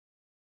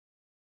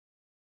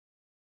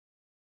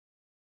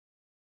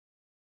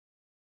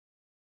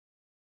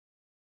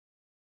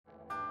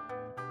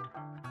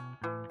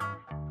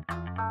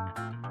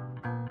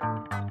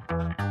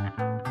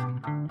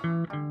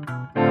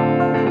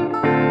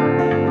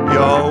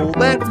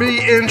Let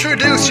me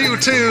introduce you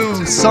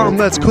to something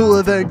that's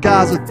cooler than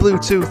guys with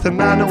Bluetooth.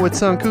 And I know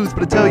it's uncouth,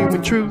 but I tell you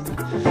in truth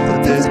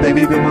that this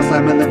baby be more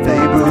slammin' than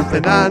Babe Ruth.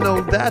 And I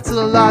know that's a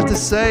lot to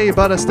say,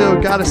 but I still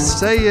gotta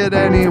say it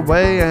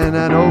anyway. And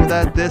I know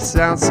that this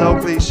sounds so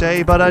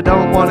cliche, but I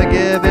don't wanna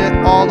give it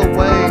all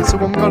away. So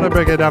I'm gonna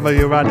break it down for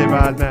you right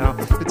now.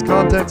 Its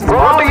content is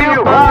brought to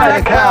you by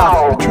a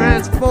cow,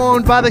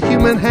 transformed by the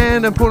human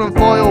hand and put on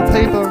foil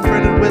paper and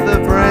printed with a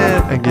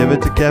brand. And give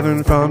it to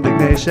Kevin from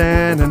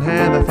DIGGNATION and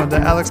hand the fun to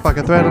Alex like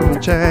a thread on the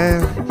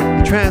chain.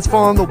 He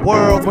transformed the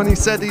world when he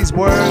said these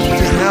words,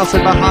 which is now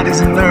said by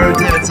hotties and nerds.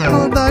 It's a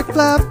Klondike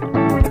flap,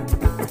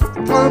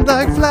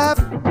 Klondike flap,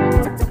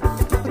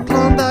 a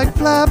Klondike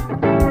flap.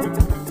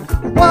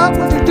 What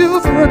would you do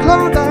for a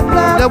Klondike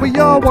flap? Now we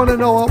all want to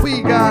know what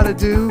we gotta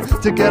do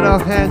to get our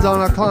hands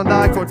on a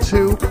Klondike or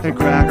two and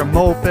crack them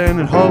open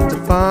and hope to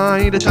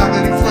find a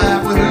chocolatey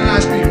flap with an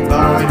ice cream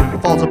vine.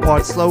 It falls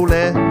apart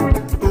slowly.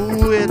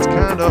 Ooh, it's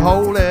kinda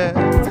holy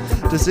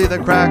to see the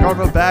crack on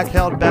the back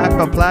held back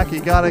by plaque.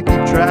 You gotta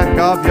keep track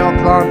of your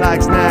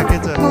Klondike snack.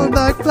 It's a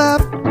Klondike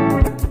flap,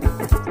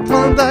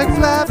 Klondike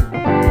flap,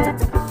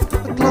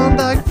 a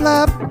Klondike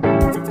flap.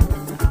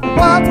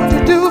 What would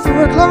you do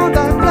for a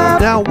Klondike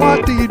flap? Now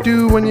what do you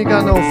do when you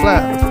got no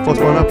flap? Force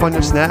one up on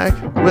your snack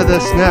with a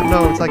snap?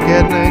 No, it's like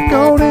getting a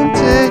golden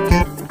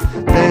ticket.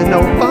 There's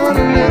no fun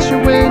unless you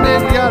win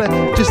it. You gotta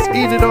just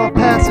eat it or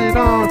pass it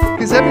on,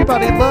 cause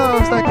everybody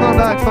loves that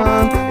Klondike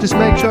fun. Just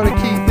make sure to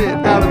keep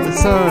it out of the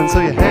sun so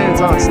your hands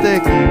aren't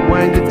sticky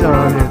when you're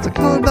done. It's a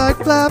Klondike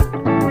flap,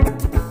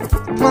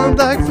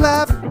 Klondike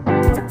flap,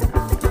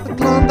 a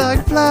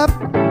Klondike flap.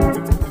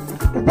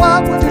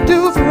 What would you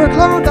do for a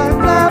Klondike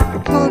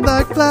flap?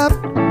 Klondike flap,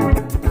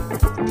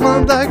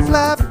 Klondike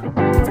flap, a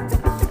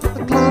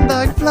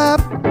Klondike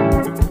flap.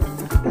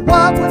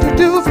 What would you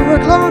do for a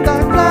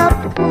Klondike flap?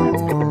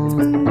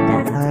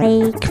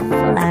 Klondike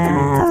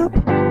flap,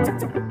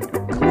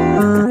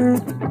 Klondike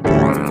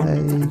flap,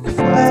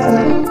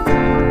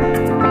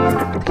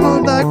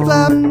 Klondike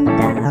flap,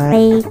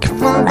 Klondike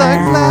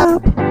Klondike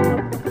flap,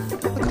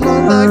 a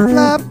Klondike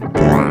flap.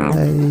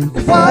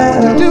 What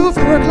would you do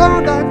for a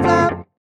Klondike flap?